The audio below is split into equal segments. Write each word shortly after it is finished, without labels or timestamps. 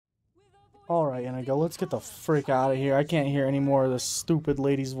Alright, and I go, let's get the frick out of here. I can't hear any more of this stupid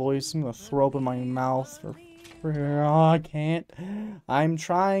lady's voice. I'm gonna throw up in my mouth. Oh, I can't. I'm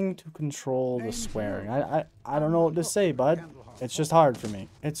trying to control the swearing. I don't know what to say, bud. It's just hard for me.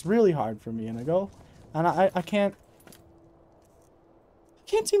 It's really hard for me, and I go, and I can't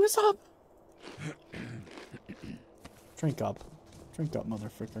seem to stop. Drink up,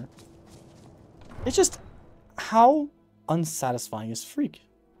 motherfucker. It's just, how unsatisfying is Freak?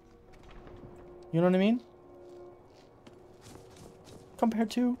 You know what I mean? Compared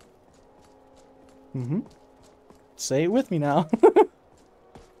to... Say it with me now.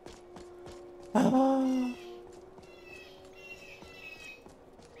 I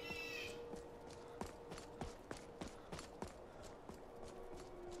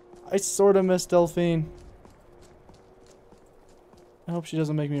sorta miss Delphine. I hope she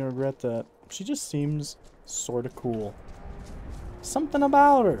doesn't make me regret that. She just seems sorta cool. Something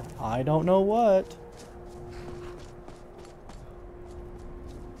about her. I don't know what.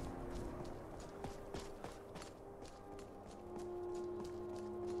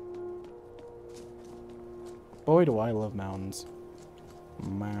 Boy, do I love mountains.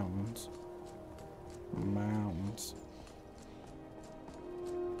 Mountains. Mountains.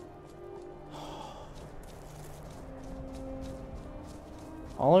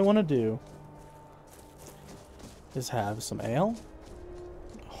 All I want to do is have some ale.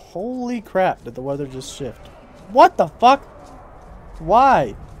 Holy crap, did the weather just shift? What the fuck?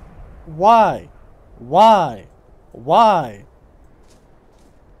 Why? Why? Why? Why?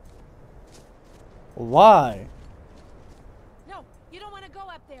 Why? No, you don't want to go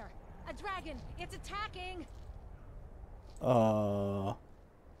up there. A dragon, it's attacking. Why?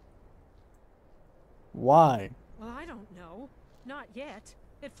 Well, I don't know. Not yet.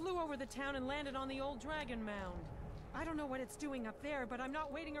 It flew over the town and landed on the old dragon mound. I don't know what it's doing up there, but I'm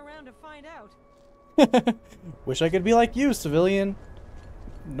not waiting around to find out. Wish I could be like you, civilian.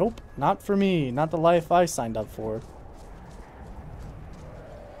 Nope, not for me. Not the life I signed up for.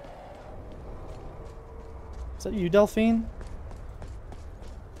 Is that you, Delphine?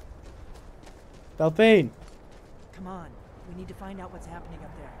 Delphine! Come on, we need to find out what's happening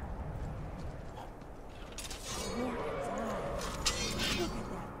up there. Look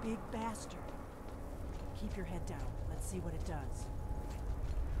at that big bastard. Keep your head down. Let's see what it does.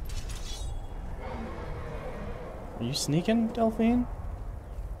 Are you sneaking, Delphine?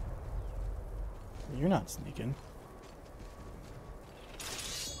 You're not sneaking.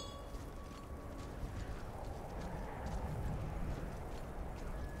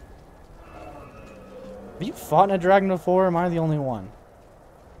 Have you fought in a dragon before? Or am I the only one?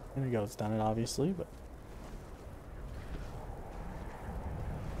 There we go. It's done it, obviously, but...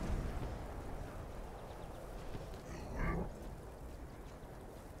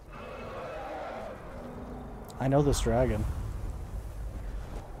 I know this dragon.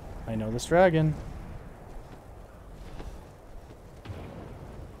 I know this dragon.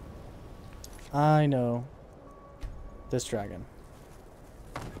 I know this dragon.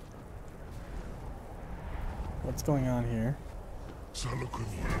 What's going on here? This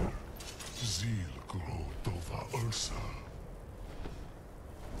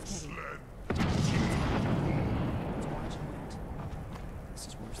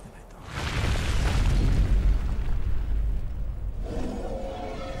is worse than I thought.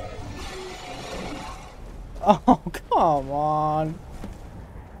 Oh, come on.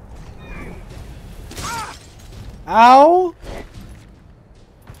 Ow!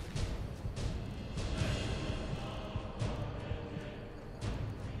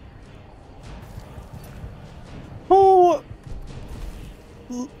 Holy...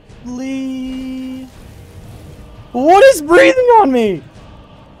 What is breathing on me?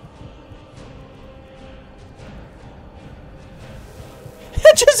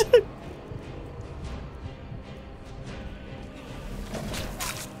 It just...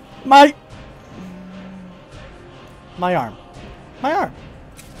 My arm. My arm.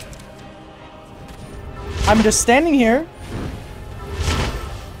 I'm just standing here.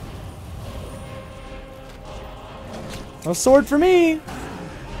 No sword for me.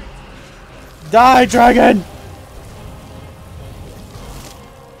 Die, dragon!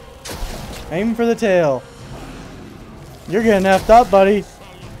 Aim for the tail. You're getting effed up, buddy.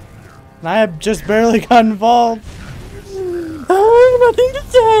 And I have just barely got involved. I have nothing to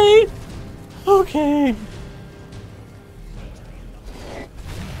say. Okay.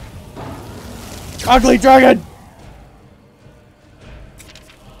 Ugly dragon!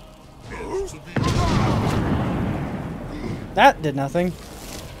 That did nothing.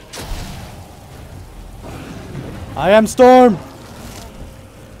 I am Storm!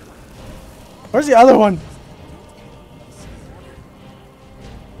 Where's the other one? I've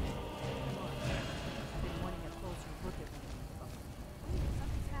been wanting a closer look at them. Wait,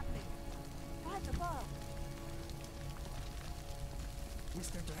 something's happening. Right above.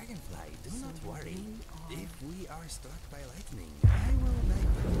 Mr. Dragonfly, do not worry. If we are struck by lightning, I will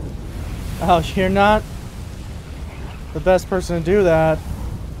divert. Oh, you're not the best person to do that.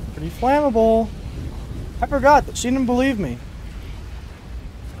 Pretty flammable. I forgot that she didn't believe me.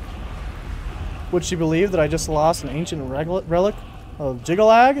 Would she believe that I just lost an ancient relic of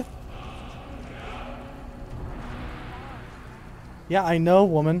Jigalag? Yeah, I know,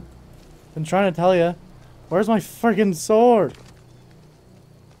 woman. Been trying to tell you. Where's my freaking sword?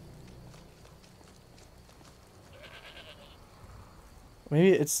 Maybe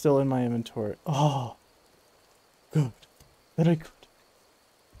it's still in my inventory. Oh. Good. Very good.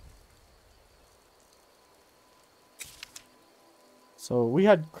 So we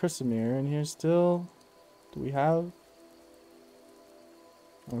had Adamir in here still. Do we have?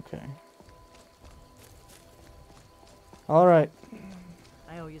 Okay. Alright.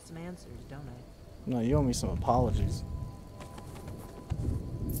 I owe you some answers, don't I? No, you owe me some apologies.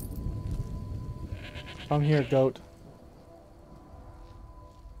 Come here, goat.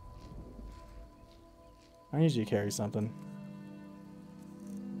 I need you to carry something.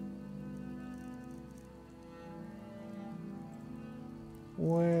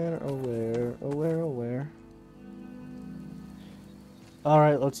 Where, oh where, oh where, oh where.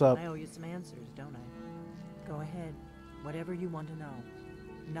 Alright, what's up? I owe you some answers, don't I? Go ahead. Whatever you want to know.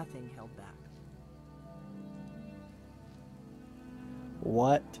 Nothing held back.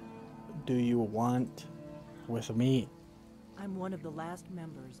 What do you want with me? I'm one of the last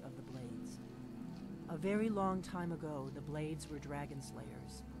members of the Blades. A very long time ago, the Blades were dragon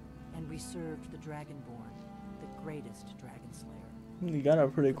slayers, and we served the Dragonborn, the greatest dragon slayer. You got a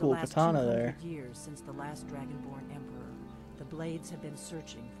pretty cool For the last katana 200 there. years since the last Dragonborn Emperor, the Blades have been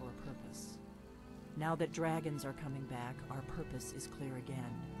searching for a purpose. Now that dragons are coming back, our purpose is clear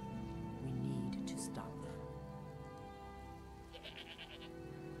again. We need to stop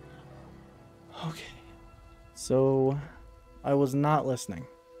them. Okay. So, I was not listening.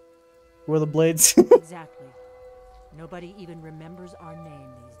 Were the Blades? Exactly. Nobody even remembers our name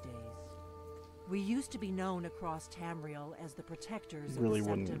these days. We used to be known across Tamriel as the protectors of Really the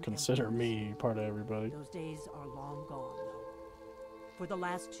wouldn't Septim consider Emperors. me part of everybody. Those days are long gone, though. For the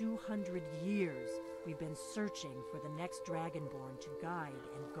last 200 years, we've been searching for the next Dragonborn to guide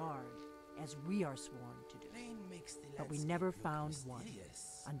and guard, as we are sworn to do. Rain makes the But we landscape never look found one,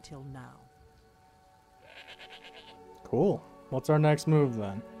 mysterious. until now. Cool. What's our next move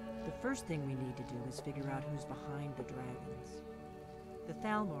then? The first thing we need to do is figure out who's behind the dragons. The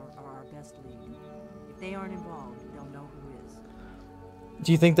Thalmor are our best lead. If they aren't involved, they'll know who is.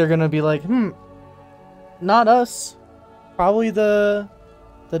 Do you think they're gonna be like, not us. Probably the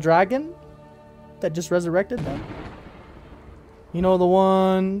dragon that just resurrected them? You know, the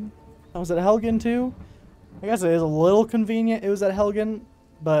one that was at Helgen too? I guess it is a little convenient it was at Helgen,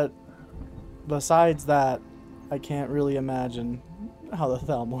 but besides that, I can't really imagine how the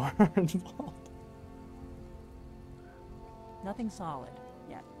Thalmor are involved. Nothing solid,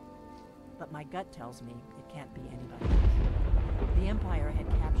 yet. But my gut tells me it can't be anybody. The Empire had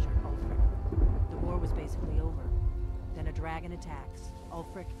captured Ulfric. The war was basically over. Then a dragon attacks,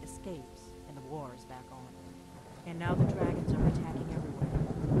 Ulfric escapes, and the war is back on. And now the dragons are attacking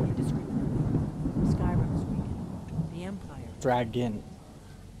everywhere, indiscriminately. Skyrim is weakened. The Empire... Dragon.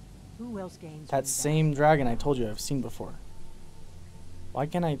 Who else gains That from same dragon I told you I've seen before. Why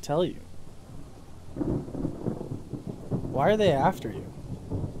can't I tell you? Why are they after you?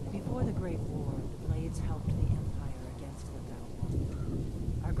 Before the Great War, the Blades helped the Empire against the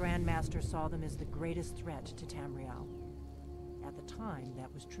Thalmor. Our Grand Master saw them as the greatest threat to Tamriel. At the time,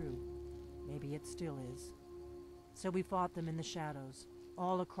 that was true. Maybe it still is. So we fought them in the shadows,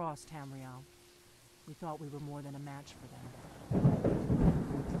 all across Tamriel. We thought we were more than a match for them.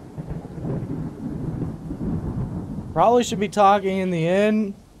 Probably should be talking in the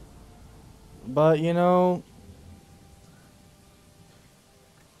end, but you know,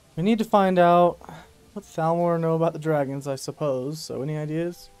 we need to find out what Thalmor know about the dragons, I suppose. So any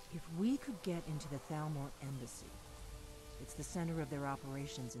ideas? If we could get into the Thalmor embassy, it's the center of their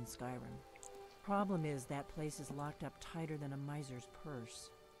operations in Skyrim. Problem is that place is locked up tighter than a miser's purse.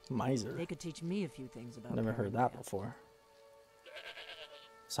 Miser. They could teach me a few things about Never heard Paradise. that before.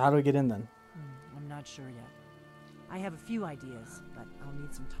 So how do we get in then? I'm not sure yet. I have a few ideas, but I'll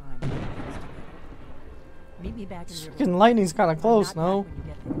need some time to put things together. Meet me back in River. Freaking lightning's kind of I'm close, not no? back when you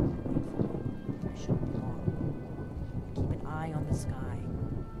get there. I shouldn't be long. Keep an eye on the sky.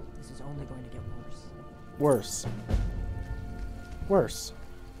 This is only going to get Worse. Worse.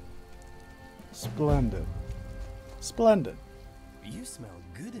 Splendid. Splendid. You smell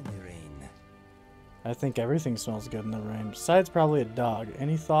good in the rain. I think everything smells good in the rain, besides probably a dog.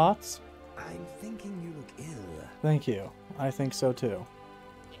 Any thoughts? I'm thinking you look ill. Thank you. I think so too.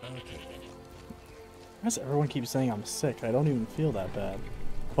 Okay. Why does everyone keep saying I'm sick? I don't even feel that bad.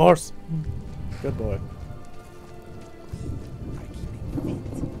 Horse! Good boy. Are keeping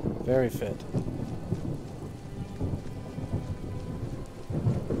fit. Very fit.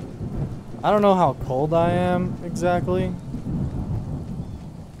 I don't know how cold I am exactly.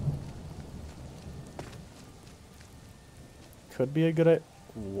 Could be a good idea.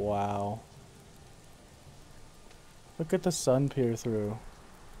 Wow. Look at the sun peer through.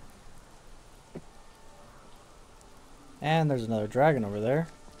 And there's another dragon over there.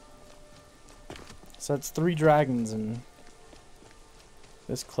 So that's 3 dragons in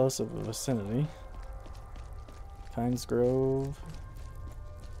this close of a vicinity. Kynes Grove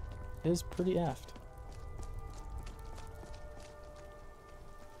is pretty aft.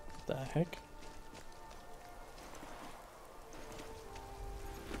 What the heck?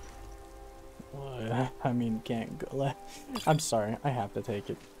 What? I mean, can't go. I'm sorry, I have to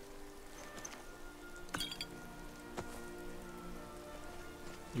take it.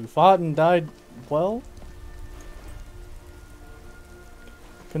 You fought and died well?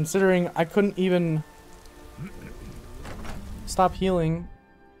 Considering I couldn't even stop healing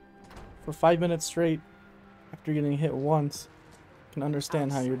for 5 minutes straight after getting hit once. I can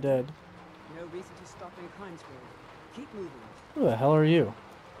understand how you're dead. No reason to stop in Kynesgrove. Keep moving. Who the hell are you?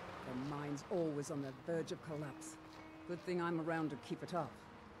 The mine's always on the verge of collapse. Good thing I'm around to keep it up.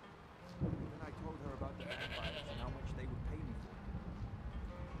 Then I told her about the vampires and how much they would pay me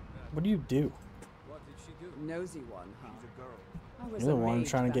for. What do you do? What did she do? Nosy one, huh? She's a girl. I was You're the a one mage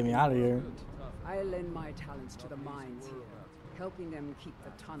trying to back get me in out of the here. world. I lend my talents to the mines here, helping them keep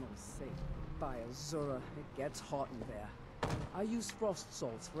the tunnels safe. By Azura, it gets hot in there. I use frost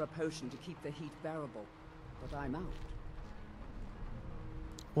salts for a potion to keep the heat bearable, but I'm out.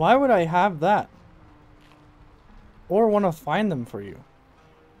 Why would I have that? Or want to find them for you?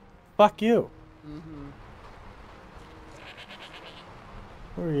 Fuck you. Mm-hmm.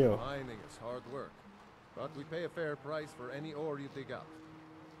 Who are you? Mining is hard work, but we pay a fair price for any ore you dig up.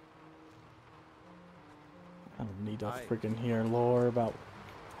 I don't need to freaking hear lore about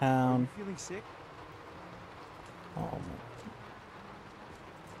town. Feeling sick? Oh my.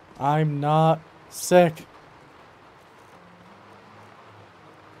 I'm not sick.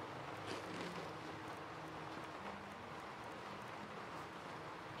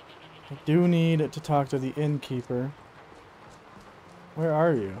 I do need to talk to the innkeeper. Where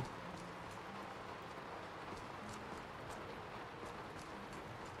are you?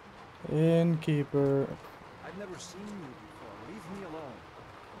 Innkeeper. I've never seen you before. Leave me alone.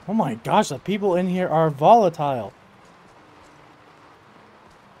 Oh my gosh, the people in here are volatile.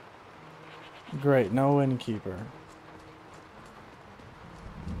 Great, no innkeeper.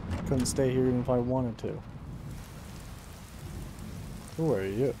 Couldn't stay here even if I wanted to. Who are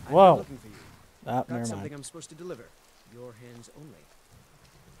you? I'm Whoa! looking for you. Ah, Got never something mind. I'm supposed to deliver. Your hands only.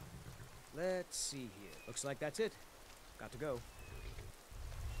 Let's see here. Looks like that's it. Got to go.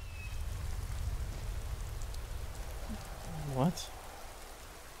 What?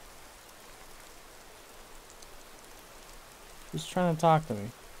 Who's trying to talk to me?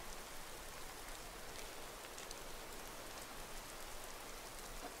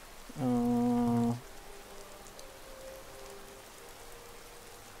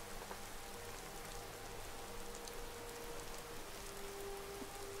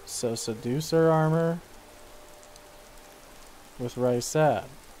 So seducer armor with Rysad.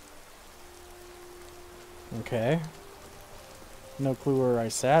 Okay. No clue where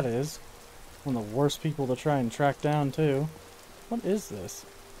Rysad is. One of the worst people to try and track down too. What is this?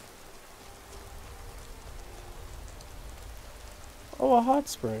 Oh, a hot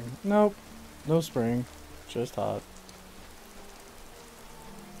spring. Nope. No spring. Just hot.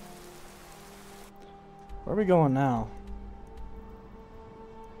 Where are we going now?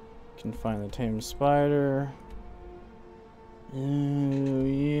 Can find the tame spider.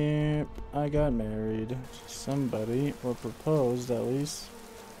 Yep, I got married to somebody, or proposed at least.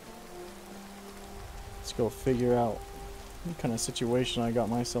 Let's go figure out what kind of situation I got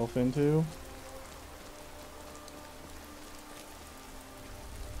myself into.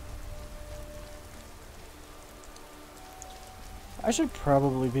 I should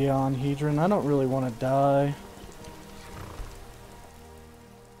probably be on Hedron. I don't really want to die.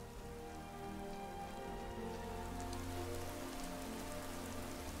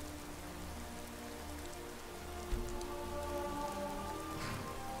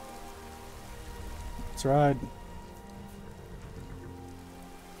 Let's ride.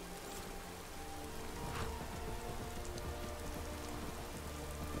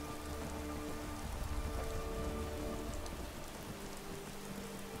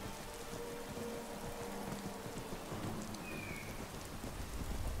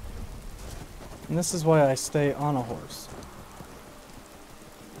 And this is why I stay on a horse.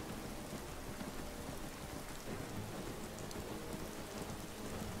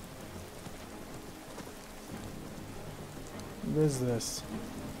 What is this?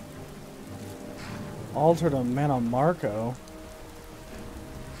 Altar to Mana Marco.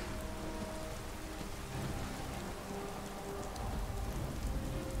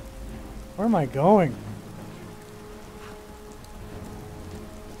 Where am I going?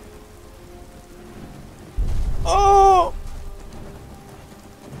 Oh!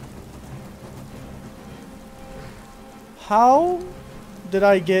 How did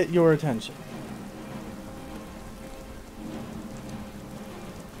I get your attention?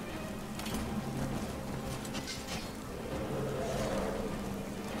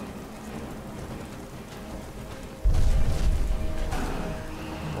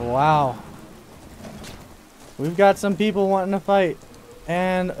 Wow. We've got some people wanting to fight.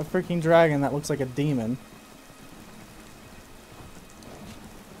 And a freaking dragon that looks like a demon.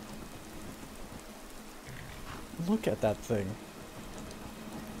 Look at that thing.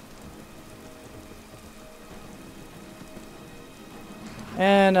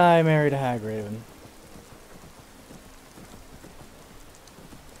 And I married a hag raven.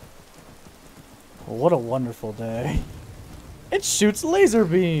 What a wonderful day. It shoots laser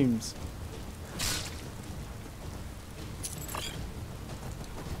beams.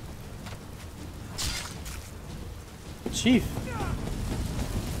 Chief.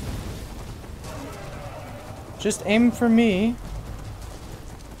 Just aim for me.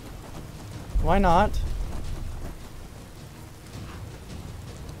 Why not?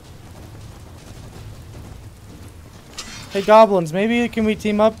 Hey goblins, maybe can we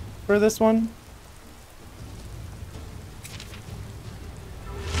team up for this one?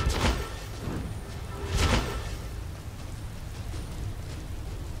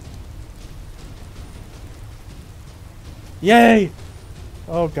 Yay!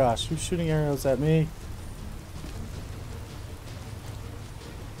 Oh gosh, who's shooting arrows at me?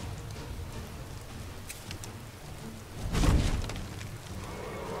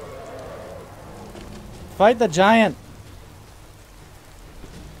 Fight the giant!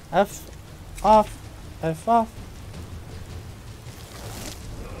 F off. F off.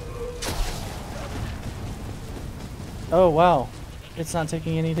 Oh wow. It's not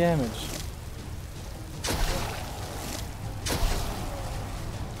taking any damage.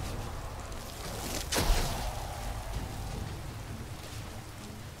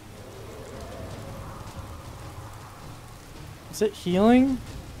 Is it healing?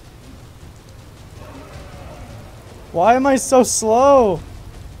 Why am I so slow?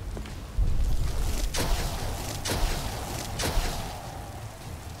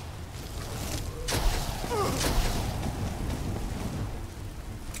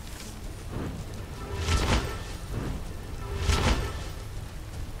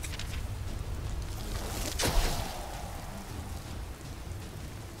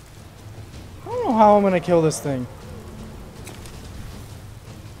 I don't know how I'm gonna kill this thing.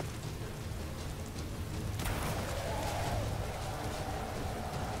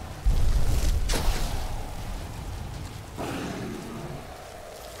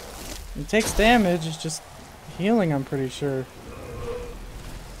 It takes damage, it's just healing, I'm pretty sure.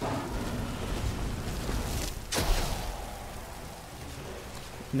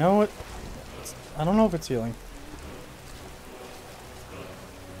 No, I don't know if it's healing.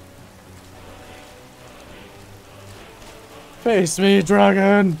 Face me,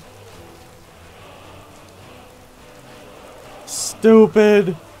 dragon!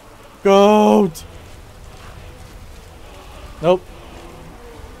 Stupid goat! Nope.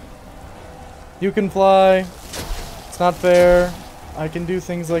 You can fly. It's not fair. I can do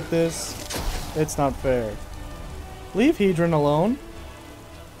things like this. It's not fair. Leave Hedron alone.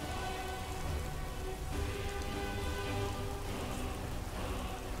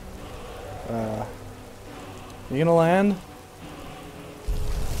 You gonna land?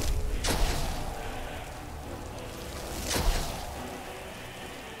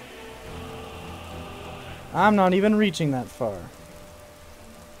 I'm not even reaching that far.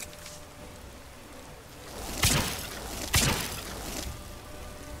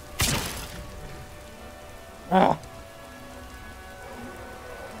 Ah.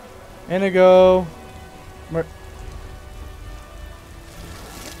 Inigo.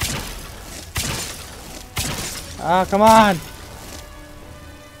 Ah, come on!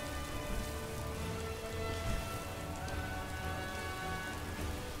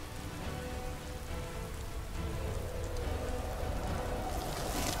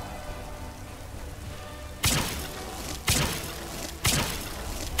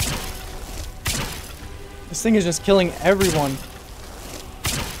 This thing is just killing everyone.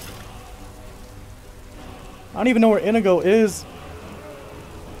 I don't even know where Inigo is.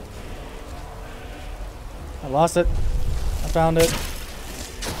 I lost it. I found it.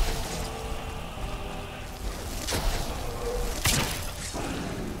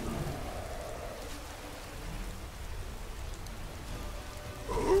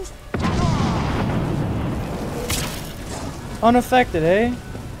 Unaffected, eh?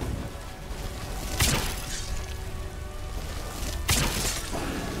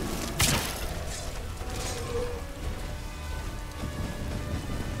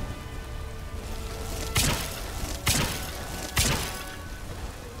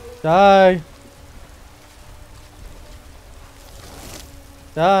 Die.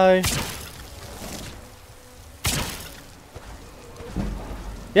 Die.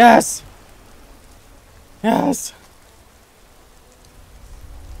 Yes. Yes.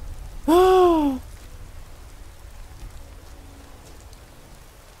 You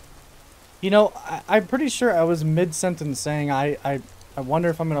know, I'm pretty sure I was mid-sentence saying I wonder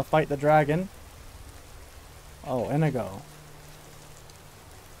if I'm gonna fight the dragon. Oh, Inigo.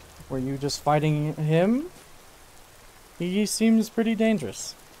 Were you just fighting him? He seems pretty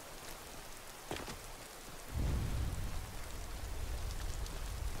dangerous.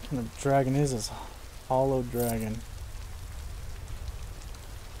 What kind of dragon is this? Hollow dragon.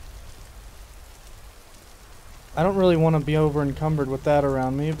 I don't really want to be over encumbered with that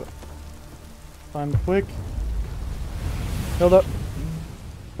around me, but if I'm quick. Build up.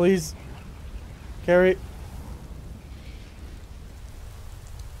 Please. Carry.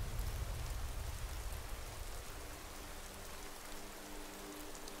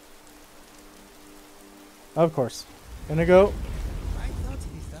 Of course. Gonna go. I thought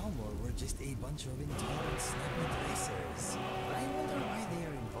the Thalmor were just a bunch of intolerant snappy racers. I wonder why they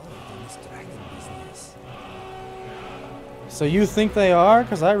are involved in this dragon business. So you think they are?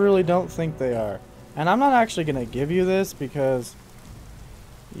 Because I really don't think they are. And I'm not actually gonna give you this because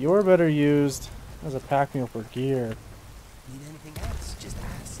you're better used as a pack mule for gear. Need anything else? Just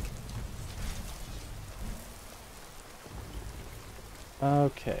ask.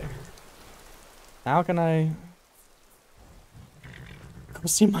 Okay. How can I go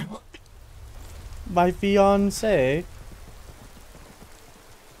see my fiance?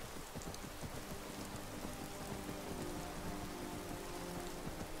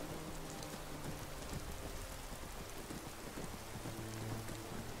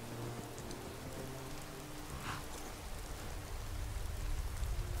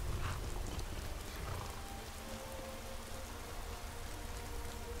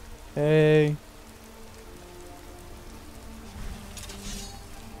 Hey.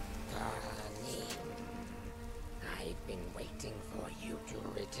 I've been waiting for you to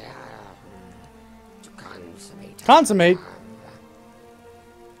return to consummate. Consummate?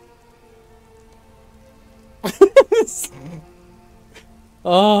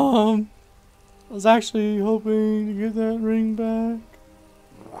 I was actually hoping to get that ring back.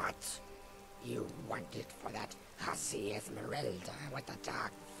 What? You want it for that hussy Esmeralda with the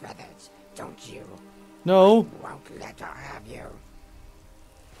dark feathers, don't you? No. I won't let her have you.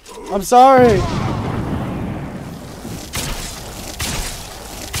 I'm sorry.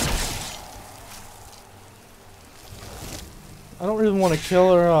 I don't really want to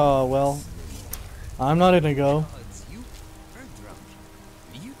kill her. Well, I'm not gonna go. Oh, it's you. You're drunk.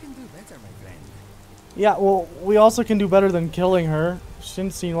 You can do better, my friend. Yeah, well, we also can do better than killing her. She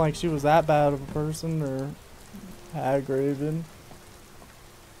didn't seem like she was that bad of a person or aggravated.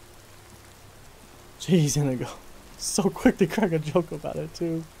 Jeez, Inigo. So quick to crack a joke about it,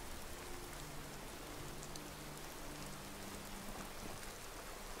 too.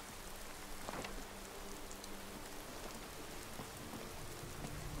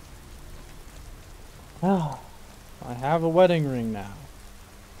 Ah, I have a wedding ring now.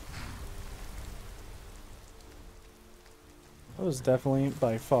 That was definitely,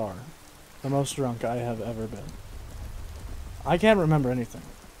 by far, the most drunk I have ever been. I can't remember anything.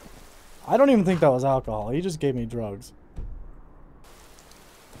 I don't even think that was alcohol. He just gave me drugs.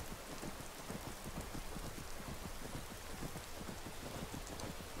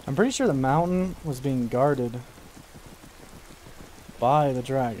 I'm pretty sure the mountain was being guarded by the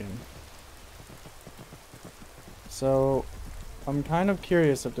dragon. So, I'm kind of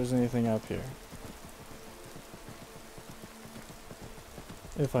curious if there's anything up here.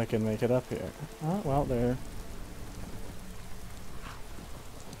 If I can make it up here. Oh, well, there.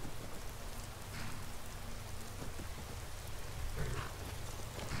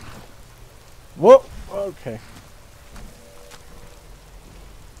 Whoa! Okay.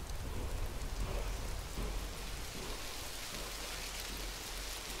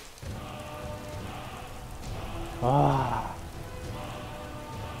 Ah.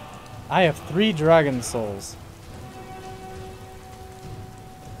 I have 3 dragon souls.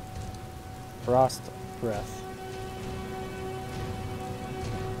 Frost breath.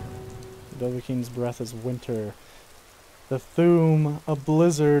 The Dovahkiin's breath is winter. The Thuum, a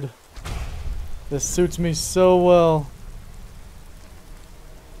blizzard. This suits me so well.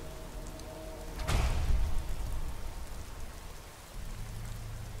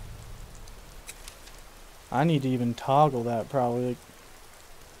 I need to even toggle that probably.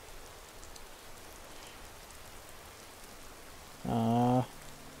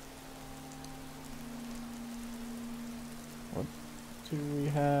 What do we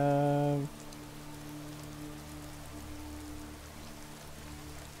have?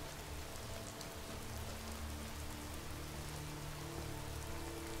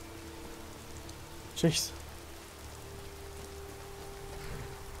 Jeez.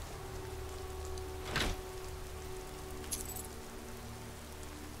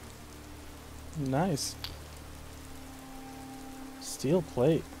 Nice. Steel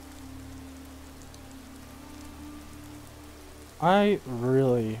plate. I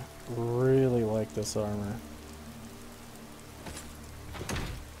really, really like this armor.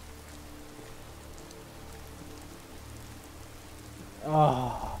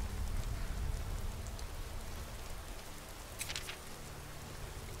 Ah.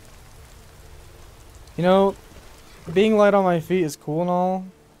 You know, being light on my feet is cool and all,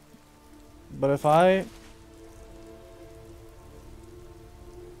 but if I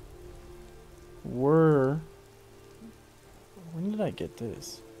were... When did I get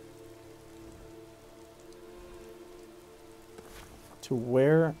this? To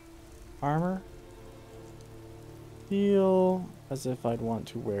wear armor? Feel as if I'd want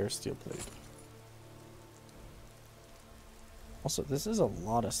to wear steel plate. Also, this is a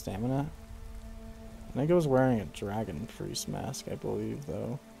lot of stamina. I think I was wearing a dragon priest mask, I believe,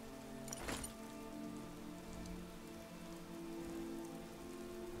 though.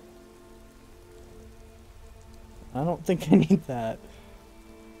 I don't think I need that.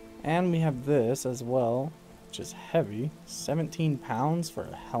 And we have this as well, which is heavy. 17 pounds for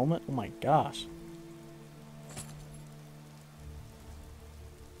a helmet? Oh my gosh.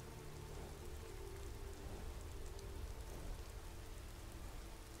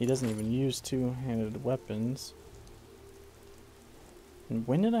 He doesn't even use two-handed weapons. And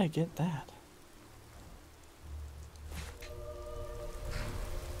when did I get that?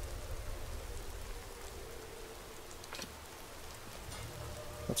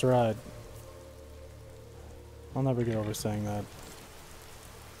 That's right. I'll never get over saying that.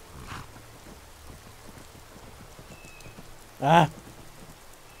 Ah!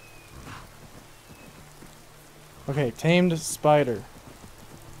 Okay, tamed spider.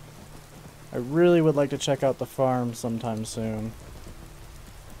 I really would like to check out the farm sometime soon.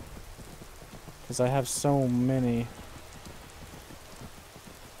 Because I have so many.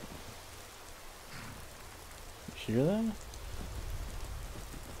 You hear that?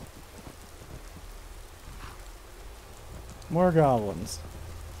 More goblins.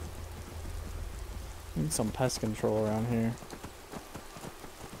 Need some pest control around here.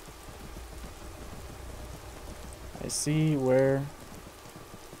 I see where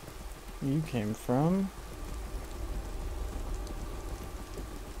you came from.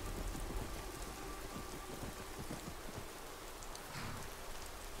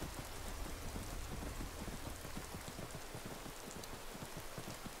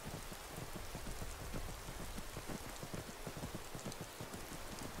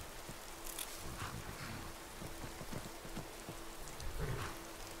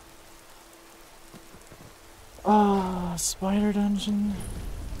 Ah, spider dungeon.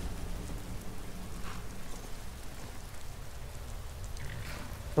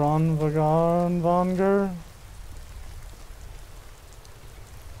 Vanger.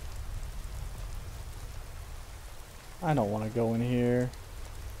 I don't want to go in here.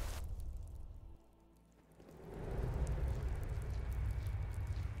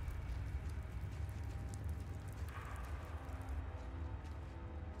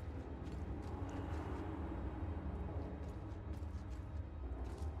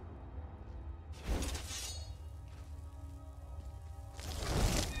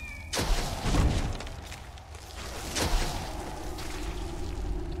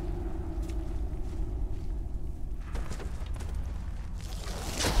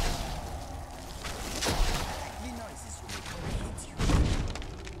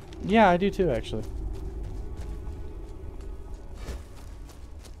 Yeah, I do too, actually.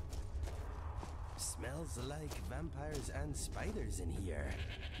 Smells like vampires and spiders in here.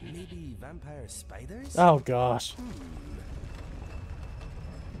 Maybe vampire spiders? Oh gosh.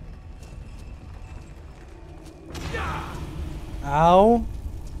 Ow.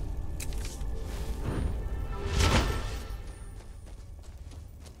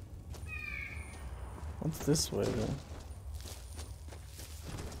 What's this way then?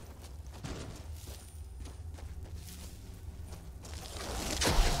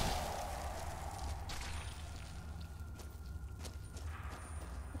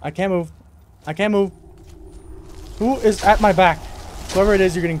 I can't move. I can't move. Who is at my back? Whoever it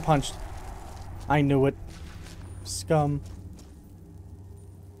is, you're getting punched. I knew it. Scum.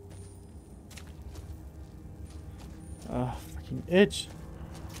 Freaking itch.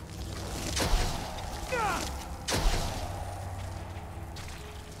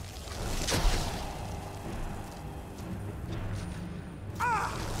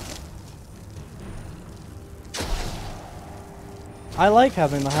 I like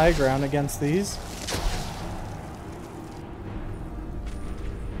having the high ground against these.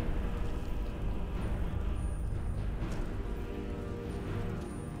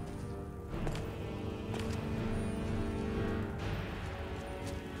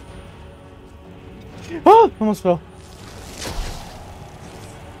 Oh! Almost fell.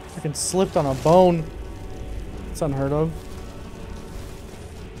 Freaking slipped on a bone. It's unheard of.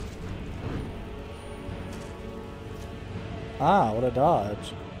 Ah, what a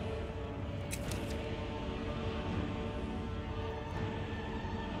dodge.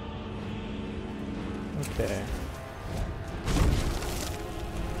 Okay.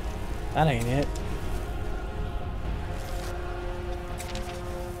 That ain't it.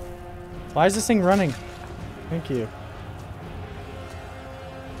 Why is this thing running? Thank you.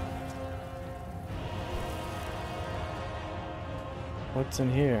 What's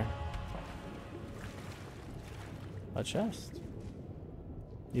in here? A chest.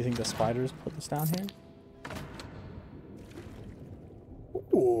 You think the spiders put this down here?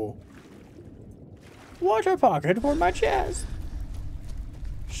 Ooh. Water pocket for my chest.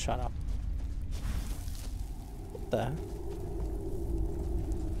 Shut up. What the?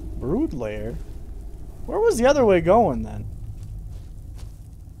 Brood lair? Where was the other way going then?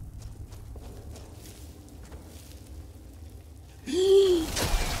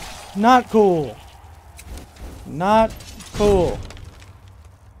 Not cool. Not cool.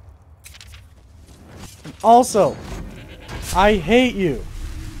 Also, I hate you.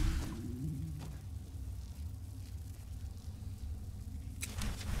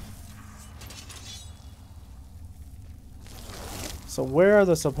 So where are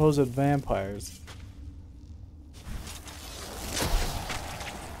the supposed vampires?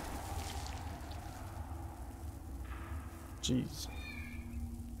 Jeez.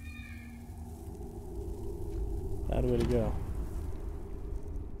 Bad way to go.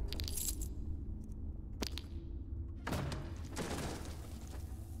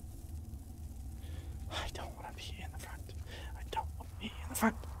 I don't want to be in the front. I don't want to be in the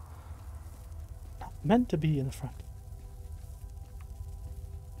front. Not meant to be in the front.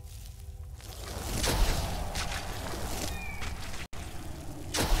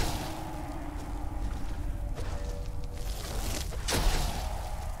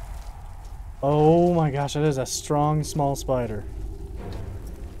 Oh my gosh, that is a strong small spider.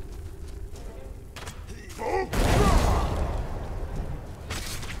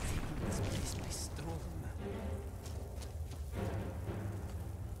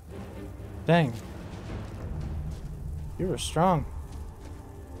 Dang. You were strong.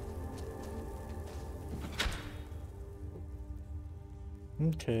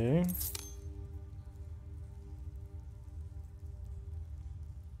 Okay.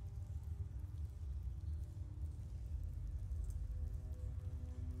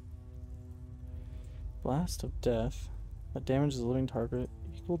 Blast of Death that damages the living target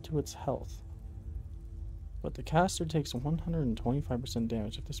equal to its health. But the caster takes 125%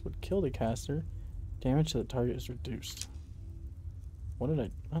 damage. If this would kill the caster, damage to the target is reduced. What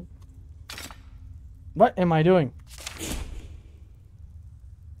did I... What am I doing?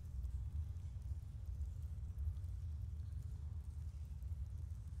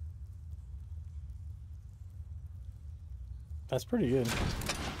 That's pretty good.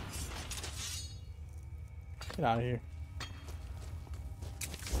 Get out of here.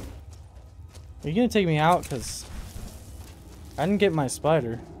 Are you gonna take me out? Because I didn't get my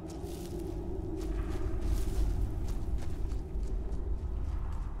spider.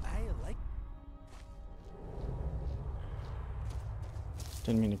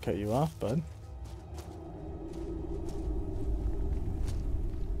 Didn't mean to cut you off, bud.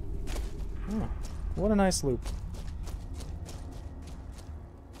 Oh, what a nice loop.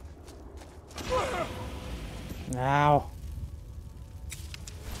 Ow.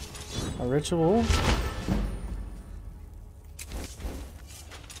 A ritual?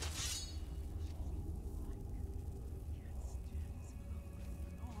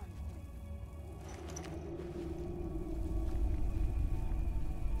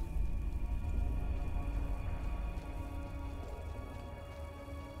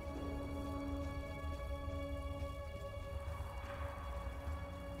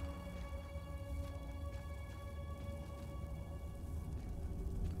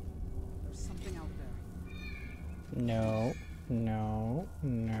 Something out there. No, no,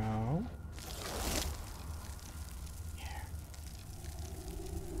 no. Here.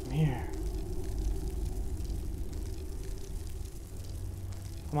 Come here.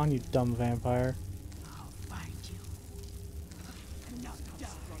 Come on, you dumb vampire. I'll find you. And not die.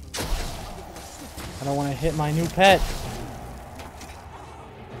 I don't want to hit my new pet.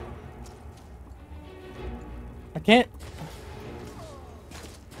 I can't.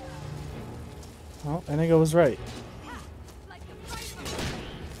 Oh, Inigo was right.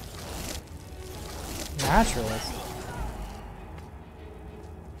 Naturalist.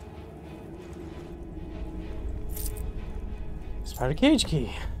 Spider cage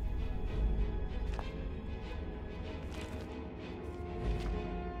key.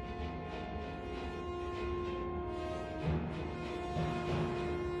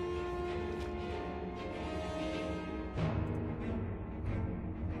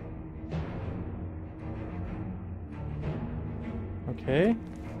 Okay.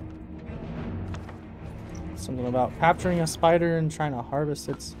 Something about capturing a spider and trying to harvest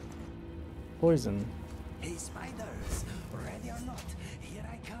its poison. Hey, spiders, ready or not, here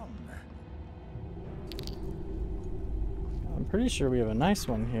I come. I'm pretty sure we have a nice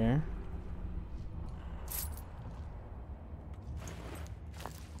one here.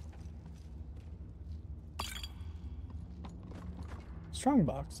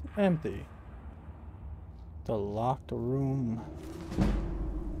 Strongbox, empty. The locked room.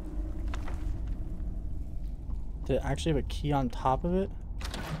 Did it actually have a key on top of it?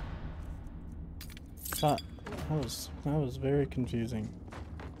 That was very confusing.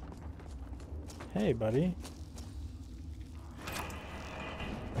 Hey, buddy.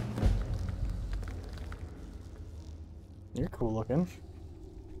 You're cool looking.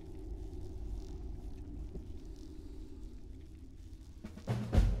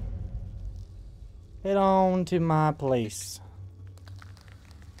 Head on to my place.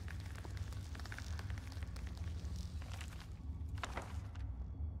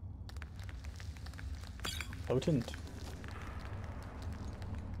 Potent.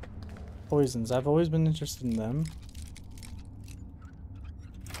 Poisons. I've always been interested in them.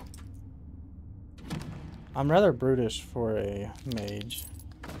 I'm rather brutish for a mage.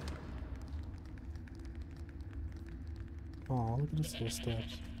 Oh, look at his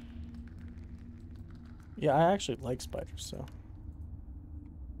footsteps. Yeah, I actually like spiders, so.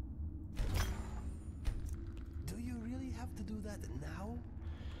 Do you really have to do that now?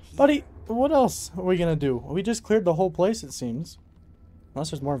 Buddy, what else are we gonna do? We just cleared the whole place, it seems.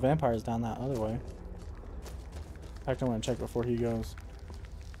 Unless there's more vampires down that other way. In fact, I want to check before he goes.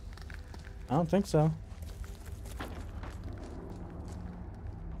 I don't think so.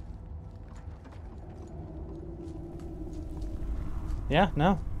 Yeah,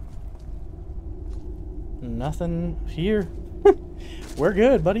 no. Nothing here. We're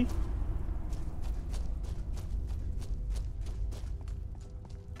good, buddy.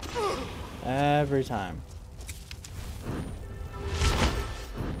 Every time.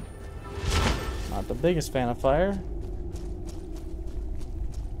 Not the biggest fan of fire.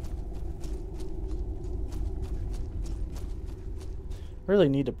 Really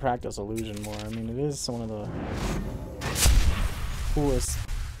need to practice illusion more. I mean, it is one of the coolest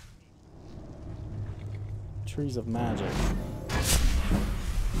trees of magic.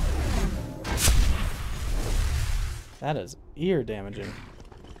 That is ear damaging.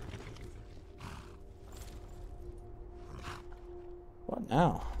 What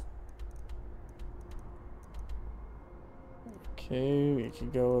now? Okay, we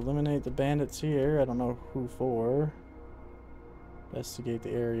could go eliminate the bandits here. I don't know who for. Investigate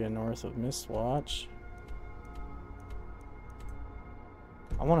the area north of Mistwatch.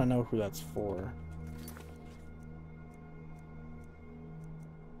 I want to know who that's for.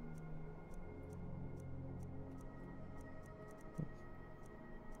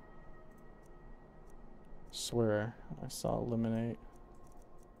 Swear I saw eliminate.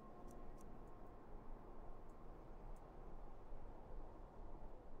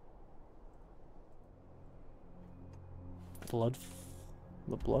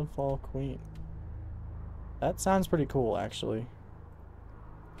 The Bloodfall Queen. That sounds pretty cool, actually.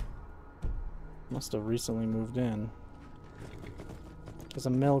 Must have recently moved in. There's a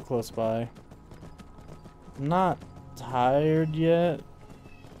mill close by. I'm not tired yet,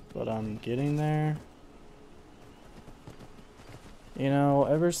 but I'm getting there. You know,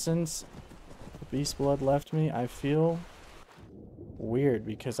 ever since the Beast Blood left me, I feel weird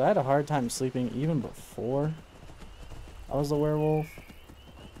because I had a hard time sleeping even before I was a werewolf.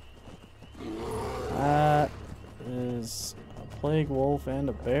 That is a plague wolf and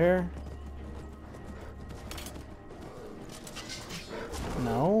a bear.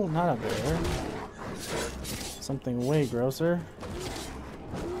 No, not a bear. Something way grosser.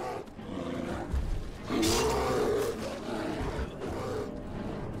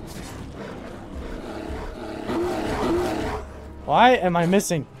 Why am I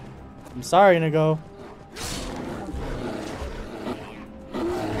missing? I'm sorry, Nago.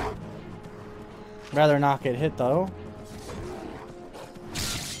 Rather not get hit though.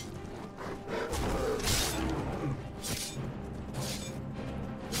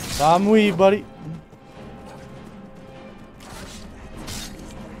 I'm weak, buddy.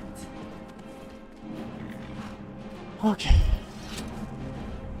 Okay.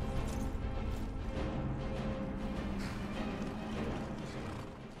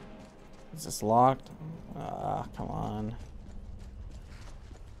 Is this locked? Ah, come on.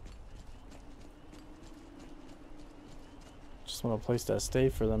 Just want a place to stay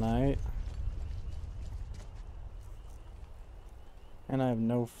for the night. And I have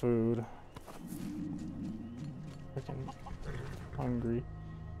no food. Freaking hungry.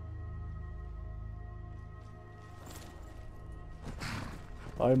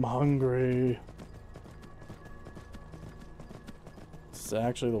 I'm hungry. This is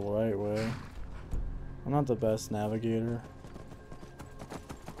actually the right way. I'm not the best navigator.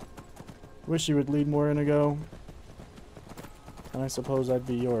 Wish you would lead more Inigo. And I suppose I'd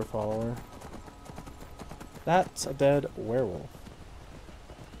be your follower. That's a dead werewolf.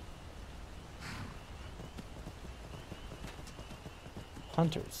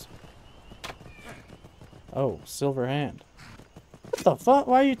 Hunters. Oh, silver hand. What the fuck?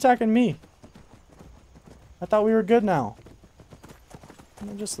 Why are you attacking me? I thought we were good now.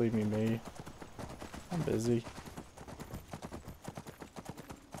 Just leave me be. I'm busy.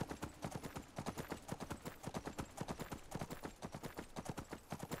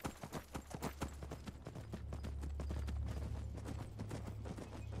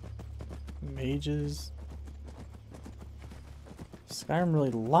 Mages. Skyrim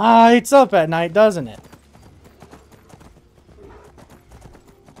really lights up at night, doesn't it?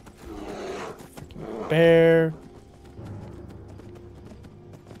 Freaking bear.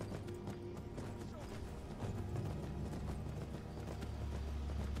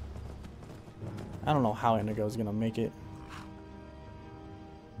 I don't know how Inigo's gonna make it.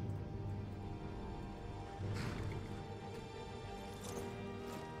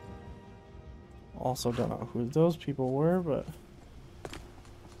 Also don't know who those people were, but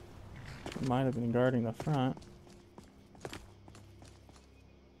might have been guarding the front.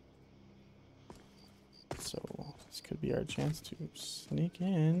 So this could be our chance to sneak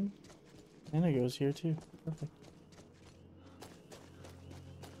in. Inigo's here too. Perfect.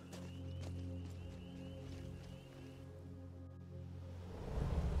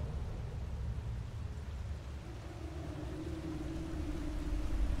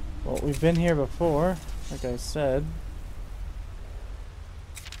 Well, we've been here before, like I said.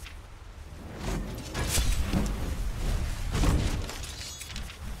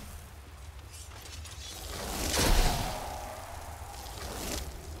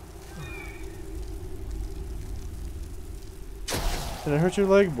 Did I hurt your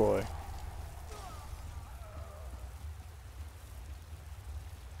leg, boy?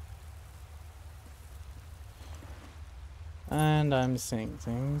 And I'm seeing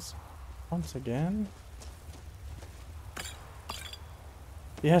things once again.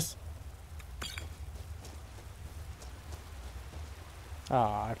 Yes.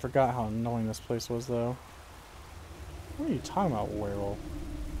 Ah, I forgot how annoying this place was, though. What are you talking about, werewolf?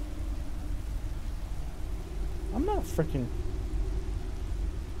 I'm not freaking.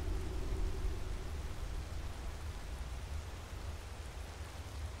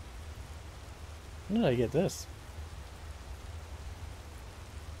 When did I get this?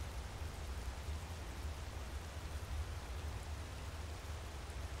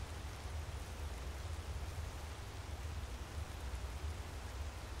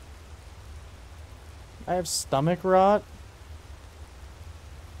 I have stomach rot.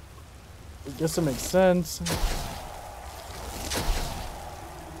 I guess it makes sense.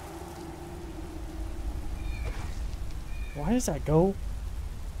 Why does that go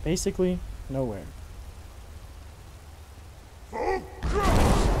basically nowhere?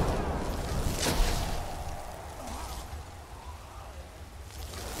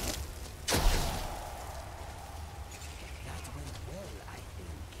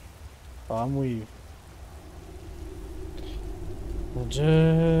 Bomb weave.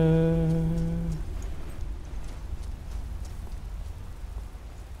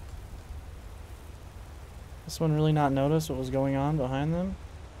 This one really not notice what was going on behind them?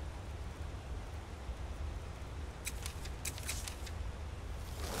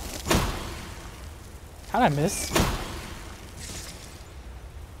 How'd I miss?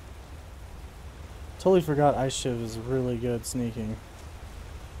 Totally forgot Ice Shiv is really good sneaking.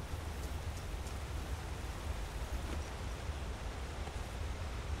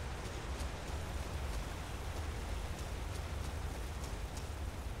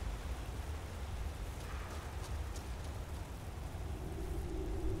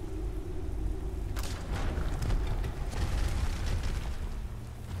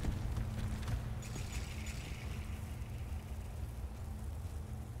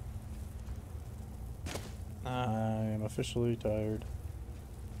 I am officially tired.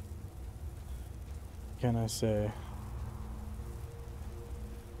 What can I say?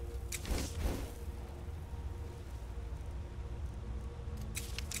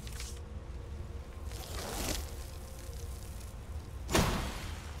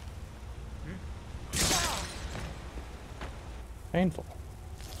 Painful.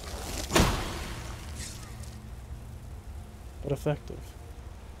 But effective.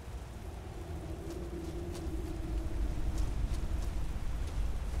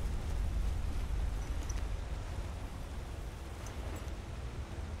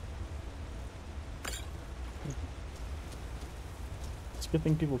 It's a good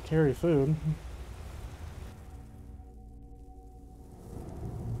thing people carry food.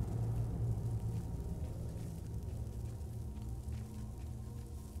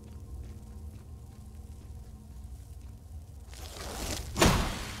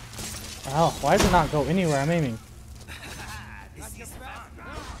 Wow, why does it not go anywhere I'm aiming?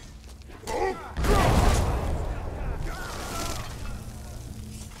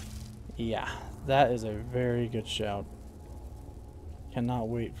 Yeah, that is a very good shout. Cannot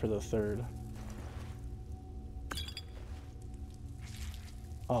wait for the third.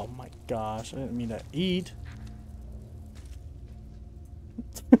 Oh my gosh, I didn't mean to eat.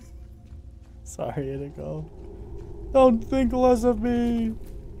 Sorry, Inigo. Don't think less of me.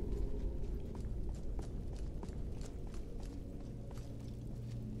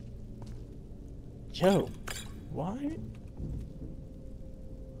 Yo, why?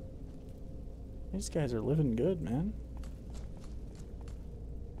 These guys are living good, man.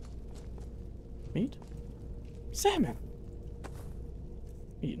 Meat? Salmon!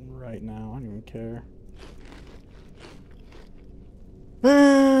 Eating right now, I don't even care.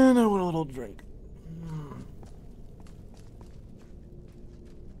 And I want a little drink.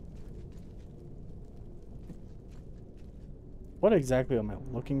 What exactly am I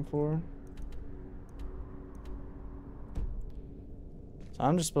looking for? So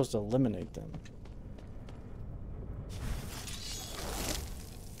I'm just supposed to eliminate them.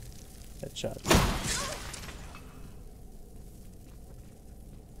 Headshot.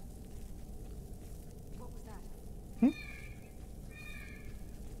 What was that?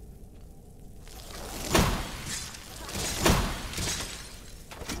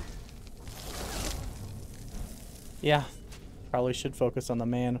 Yeah, probably should focus on the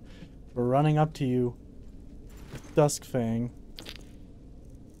man running up to you with Duskfang.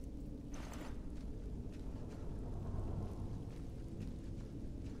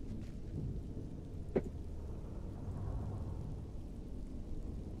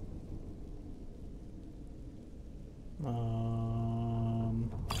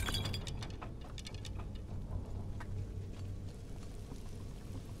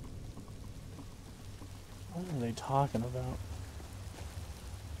 What are they talking about?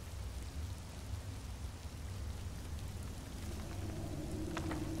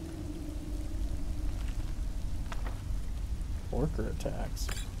 Orker attacks.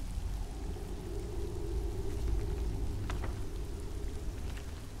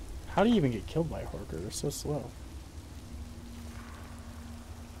 How do you even get killed by a Horker? They're so slow.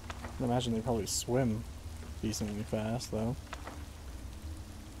 I can imagine they probably swim decently fast, though.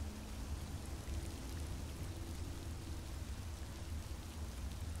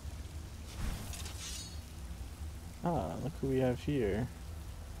 Ah, look who we have here.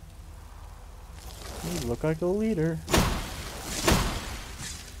 You look like a leader.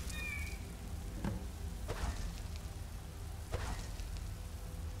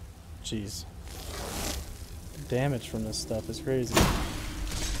 Jeez. Damage from this stuff is crazy.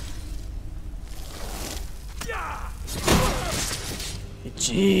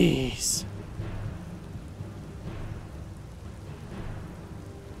 Jeez.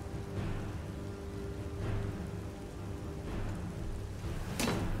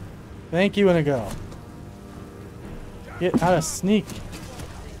 Thank you, Inigo. Get out of sneak.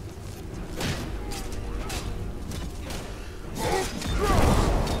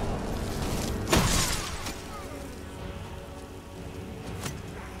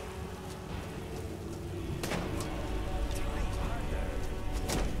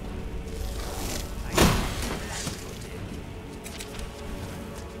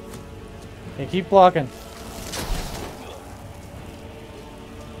 Hey, keep blocking.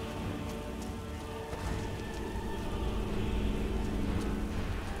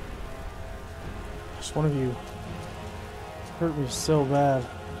 Just one of you hurt me so bad.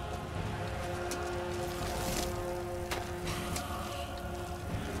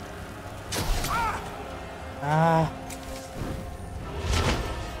 Ah.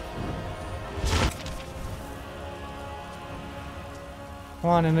 Come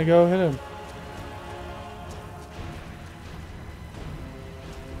on, Indigo, hit him.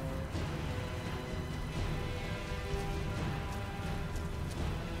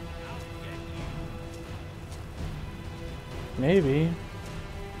 Maybe.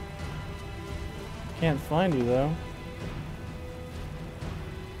 Can't find you though.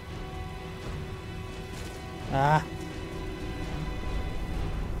 Ah.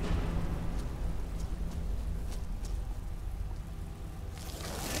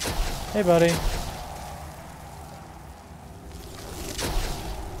 Hey, buddy.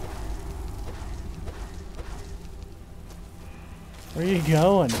 Where are you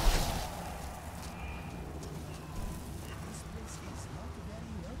going?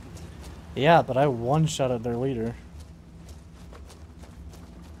 Yeah, but I one-shotted their leader.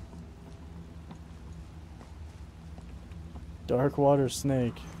 Darkwater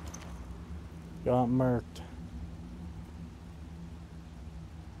snake. Got murked.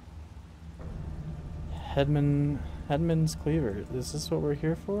 Headman's cleaver. Is this what we're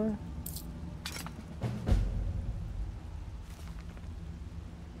here for?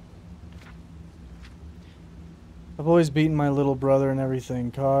 I've always beaten my little brother and everything.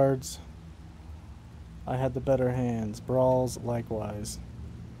 Cards. I had the better hands. Brawls, likewise.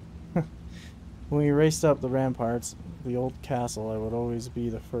 When we raced up the ramparts, the old castle, I would always be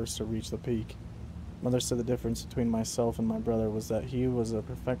the first to reach the peak. Mother said the difference between myself and my brother was that he was a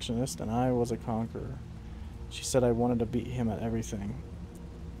perfectionist and I was a conqueror. She said I wanted to beat him at everything,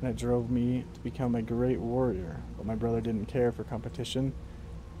 and it drove me to become a great warrior, but my brother didn't care for competition.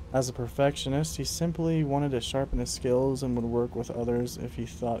 As a perfectionist, he simply wanted to sharpen his skills and would work with others if he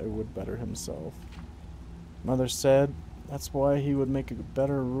thought it would better himself. Mother said that's why he would make a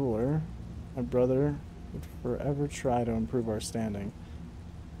better ruler. My brother would forever try to improve our standing,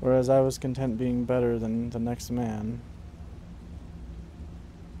 whereas I was content being better than the next man.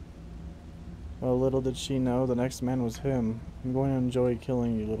 Well, little did she know the next man was him. I'm going to enjoy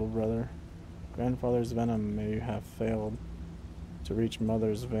killing you, little brother. Grandfather's venom may have failed to reach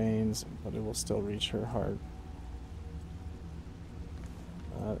Mother's veins, but it will still reach her heart.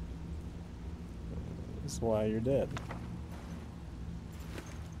 That is why you're dead.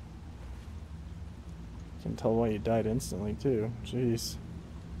 Can tell why you died instantly, too. Jeez.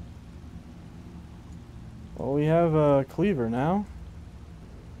 Well, we have a cleaver now.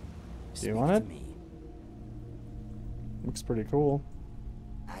 Do you want it? Looks pretty cool.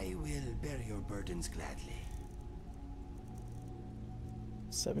 I will bear your burdens gladly.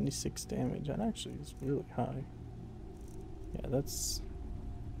 76 damage. That actually is really high. Yeah, that's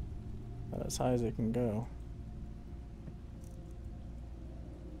about as high as it can go.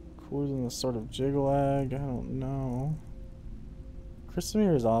 Cooler than the sort of jiggle-ag. I don't know.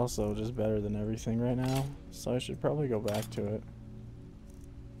 Christamir is also just better than everything right now, so I should probably go back to it.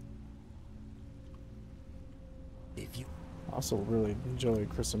 If you I also really enjoy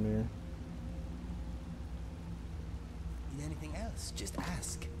Christamir. need anything else, just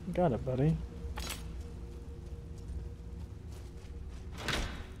ask. Got it, buddy.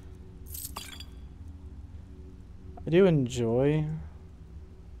 I do enjoy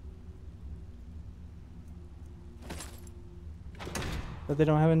that they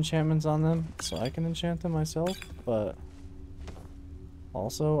don't have enchantments on them, so I can enchant them myself, but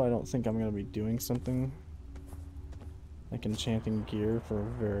also I don't think I'm going to be doing something like enchanting gear for a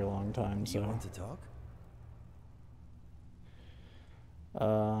very long time, so... You want to talk?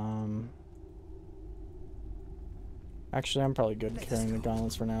 Actually, I'm probably good carrying the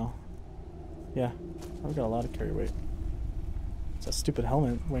gauntlets for now. Yeah, I've got a lot of carry weight. It's a stupid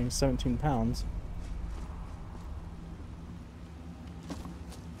helmet weighing 17 pounds.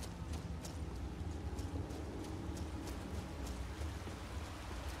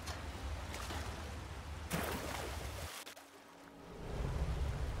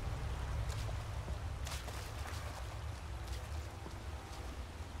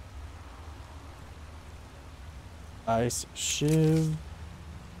 Ice shiv.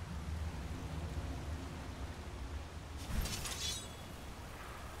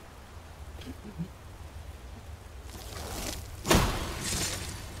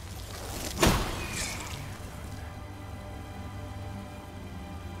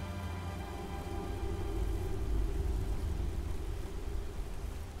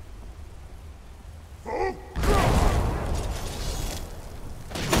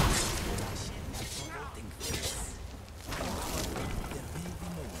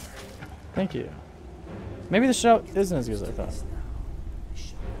 Thank you. Maybe the shout isn't as good as I thought.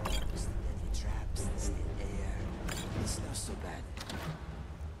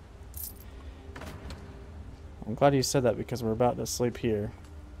 I'm glad you said that because we're about to sleep here.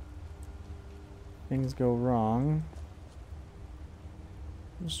 Things go wrong.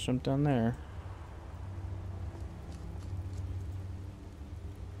 Just jump down there.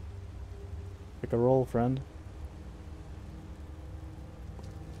 Pick a roll, friend.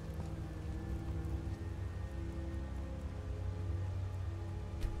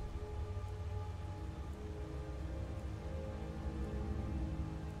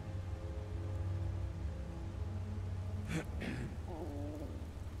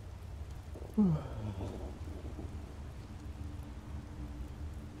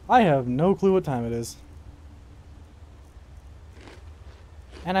 I have no clue what time it is.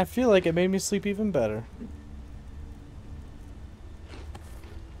 And I feel like it made me sleep even better.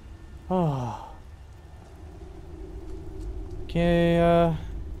 Oh. Okay,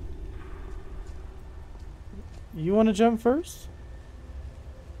 you want to jump first?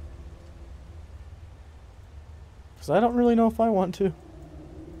 Because I don't really know if I want to.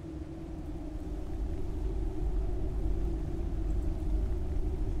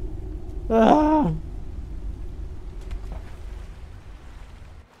 Ah!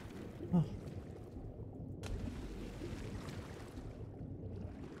 Oh.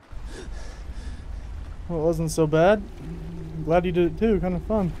 Well, it wasn't so bad. I'm glad you did it too. Kind of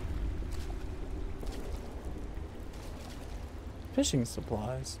fun. Fishing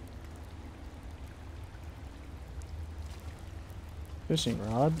supplies. Fishing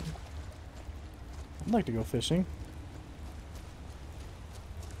rod. I'd like to go fishing.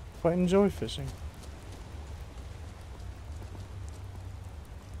 Quite enjoy fishing.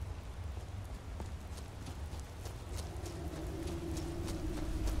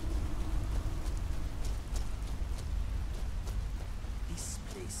 This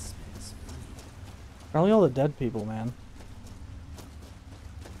place smells funny. Probably all the dead people, man.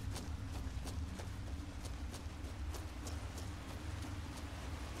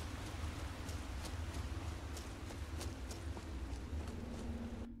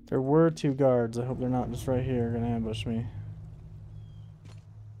 There were 2 guards. I hope they're not just right here gonna ambush me.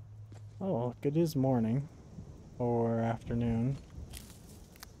 Oh, look, it is morning. Or afternoon.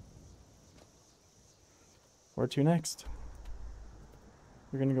 Where to next?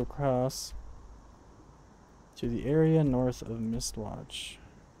 We're gonna go across to the area north of Mistwatch.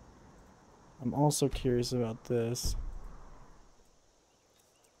 I'm also curious about this.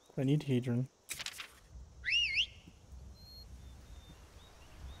 I need Hedron.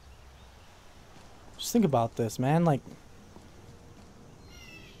 Just think about this, man. Like,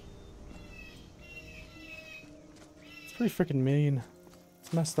 it's pretty freaking mean.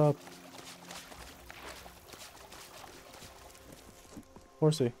 It's messed up.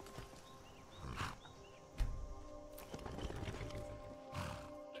 Horsey.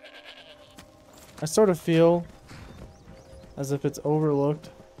 I sort of feel as if it's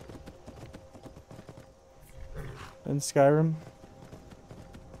overlooked in Skyrim.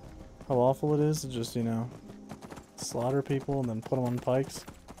 How awful it is to just, you know, slaughter people and then put them on pikes.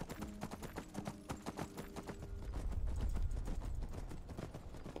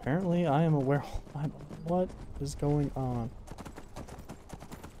 Apparently, I am a werewolf. What is going on?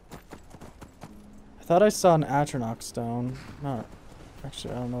 I thought I saw an Atronach stone. No,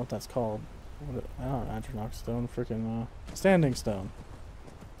 actually, I don't know what that's called. Not an Atronach stone, freaking standing stone.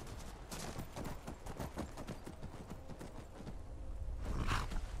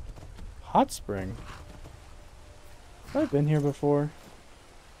 Hot spring. Have I been here before?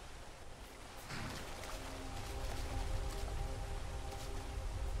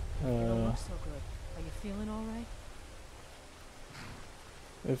 You don't look so good. Are you feeling all right?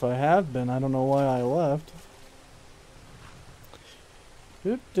 If I have been, I don't know why I left.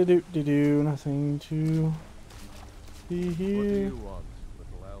 Doop-de-doop-de-doo, nothing to see What do here. you want,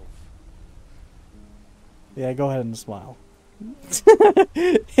 little elf? Yeah, go ahead and smile.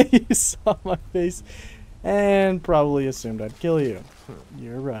 You saw my face and probably assumed I'd kill you.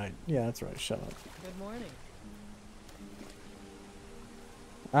 You're right. Yeah, that's right. Shut up. Good morning.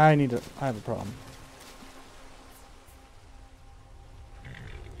 I have a problem.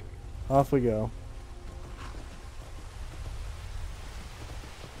 Off we go.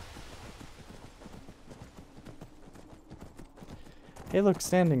 Hey, look,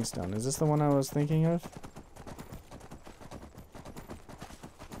 Standing Stone. Is this the one I was thinking of?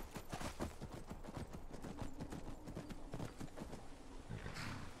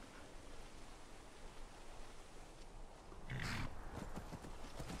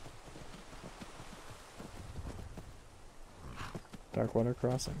 Darkwater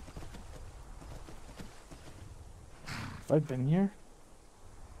Crossing. Have I been here?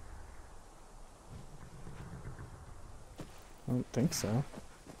 I don't think so.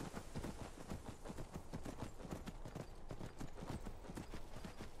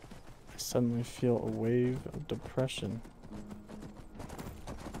 I suddenly feel a wave of depression.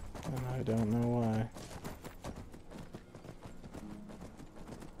 And I don't know why.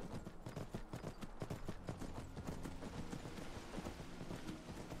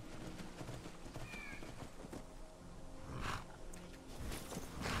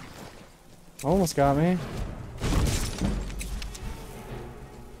 Almost got me.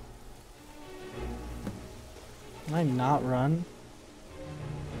 Can I not run?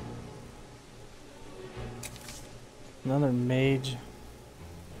 Another mage.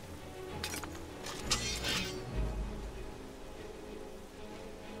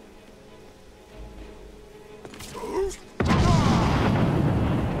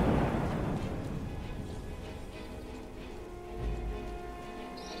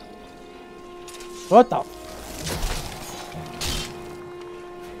 What the?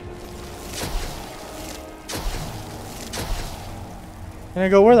 And I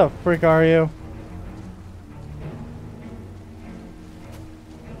go, where the frick are you?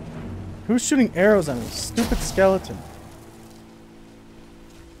 Who's shooting arrows at me? Stupid skeleton.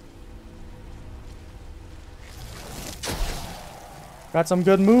 Got some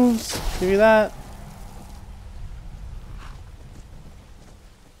good moves. Give you that.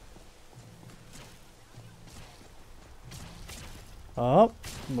 Oh,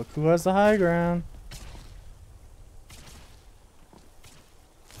 look who has the high ground.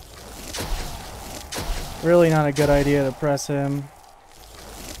 Really not a good idea to press him.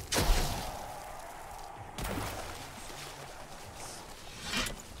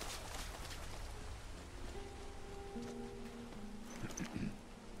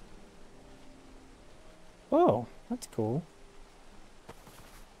 Oh, that's cool.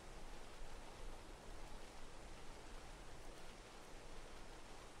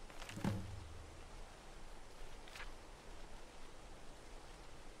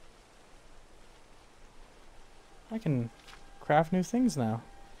 I can craft new things now.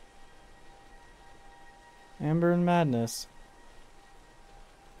 Amber and Madness.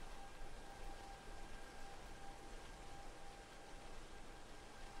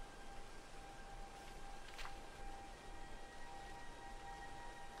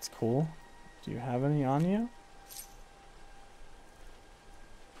 It's cool. Do you have any on you?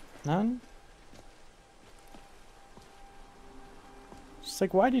 None? Just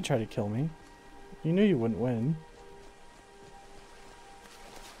like, why'd you try to kill me? You knew you wouldn't win.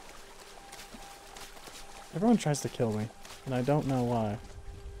 Everyone tries to kill me, and I don't know why.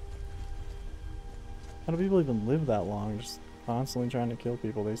 How do people even live that long, just constantly trying to kill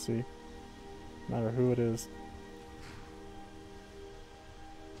people they see? No matter who it is.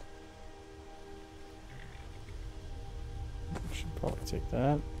 Should probably take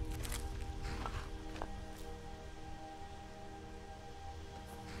that.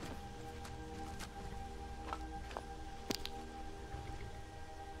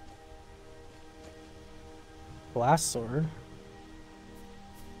 Glass sword.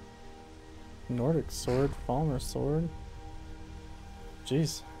 Nordic sword. Thalmor sword.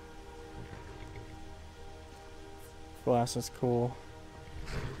 Jeez. Glass is cool.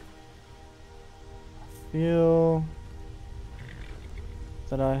 I feel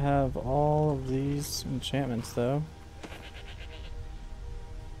that I have all of these enchantments though.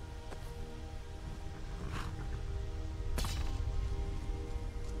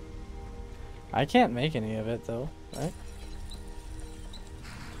 I can't make any of it though, right?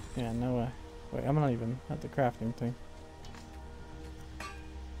 Yeah, no way. Wait, I'm not even at the crafting thing.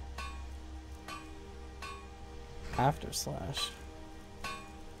 After slash.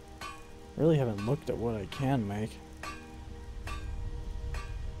 Really haven't looked at what I can make.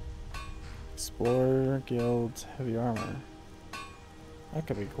 Explorer Guild Heavy Armor. That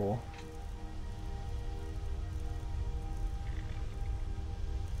could be cool.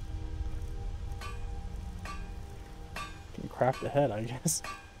 Can craft a head, I guess.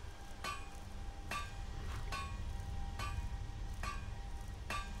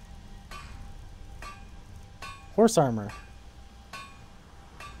 Horse armor.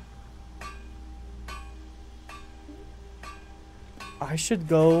 I should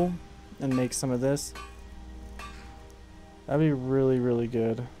go and make some of this. That'd be really, really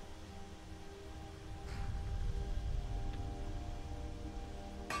good.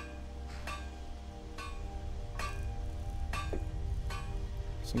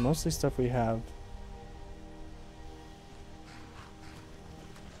 So mostly stuff we have.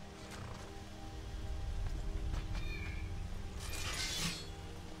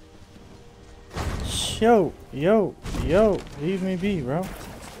 Yo, leave me be, bro.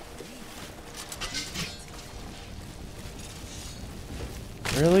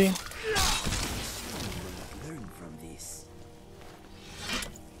 Really? Learn from this.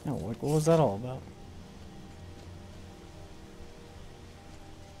 No, like, what was that all about?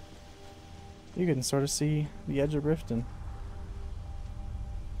 You can sort of see the edge of Riften.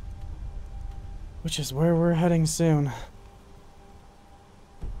 Which is where we're heading soon.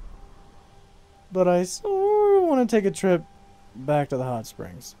 But I sort of want to take a trip back to the hot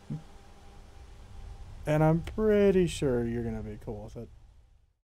springs. And I'm pretty sure you're going to be cool with it.